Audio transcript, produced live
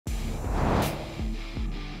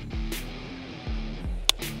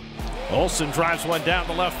Olsen drives one down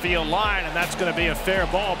the left field line, and that's going to be a fair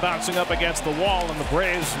ball bouncing up against the wall, and the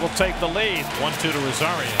Braves will take the lead. 1-2 to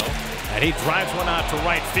Rosario, and he drives one out to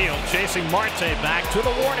right field, chasing Marte back to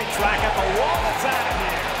the warning track at the wall. It's out of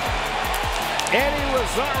here. Emmy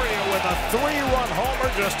Rosario with a 3-run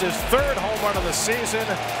homer, just his 3rd home run of the season,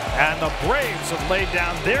 and the Braves have laid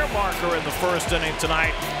down their marker in the first inning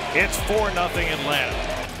tonight. It's 4-0 Atlanta.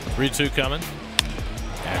 3-2 coming.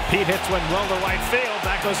 And Pete hits one well to right field.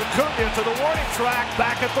 Back goes Acuna to the warning track.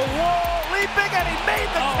 Back at the wall. Leaping, and he made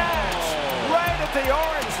the catch right at the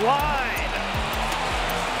orange line.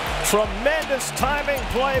 Tremendous timing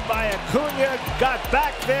play by Acuna. Got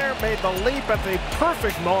back there, made the leap at the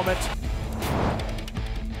perfect moment.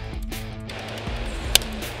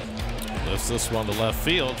 Lifts this one to left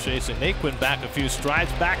field. Chasing Naquin back a few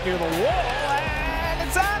strides. Back near the wall. And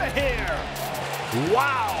it's out of here.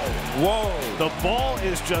 Wow. Whoa. The ball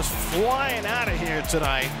is just flying out of here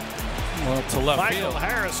tonight. Well, to left Michael field.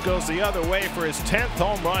 Harris goes the other way for his 10th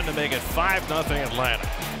home run to make it 5-0 Atlanta.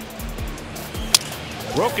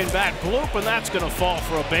 Broken bat bloop, and that's going to fall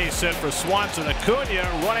for a base hit for Swanson. Acuna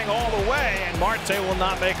running all the way, and Marte will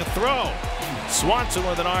not make a throw. Swanson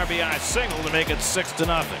with an RBI single to make it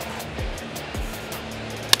 6-0.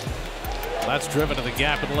 That's driven to the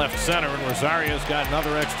gap in left center, and Rosario's got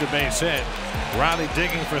another extra base hit. Riley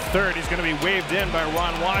digging for third. He's going to be waved in by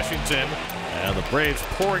Ron Washington. And the Braves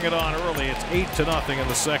pouring it on early. It's 8-0 in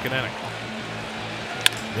the second inning.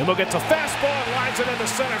 Nimmo gets a fastball and lines it into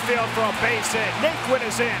center field for a base hit. Naquin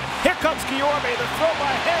is in. Here comes Guillorme. The throw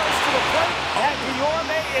by Harris to the plate, and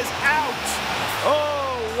Guillorme is out.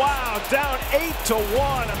 Oh, wow. Down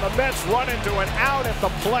 8-1, and the Mets run into an out at the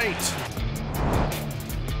plate.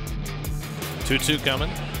 2-2 coming.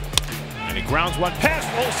 And he grounds one past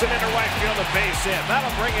Olsen into right field, a base hit.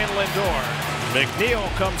 That'll bring in Lindor. McNeil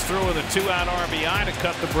comes through with a 2-out RBI to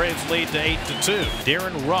cut the Braves' lead to 8-2.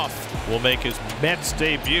 Darin Ruf will make his Mets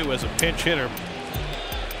debut as a pinch hitter.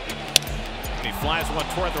 He flies one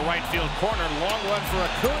toward the right field corner. Long run for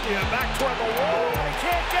Acuna. Back toward the wall. He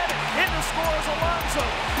can't get it. In to score is Alonso.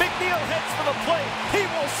 McNeil heads for the plate. He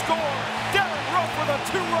will score. Darin Ruf with a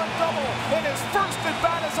 2-run double in his first at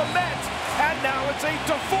bat as a Met. And now it's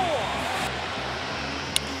 8-4.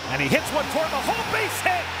 And he hits one toward the home base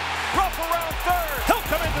hit. Ruf around third. He'll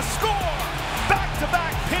come in to score.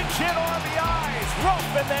 Back-to-back pinch hit RBIs. Ruf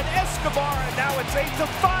and then Escobar, and now it's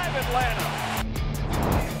 8-5 Atlanta.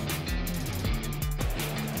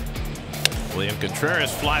 William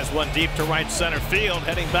Contreras flies one deep to right center field,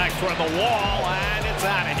 heading back toward the wall, and it's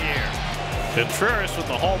out of here. Contreras with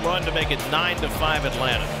the home run to make it 9-5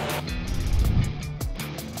 Atlanta.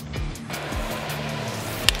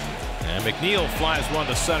 And McNeil flies one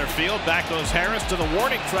to center field. Back goes Harris to the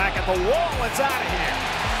warning track at the wall. It's out of here.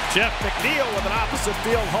 Jeff McNeil with an opposite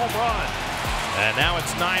field home run. And now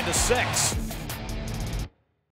it's 9-6.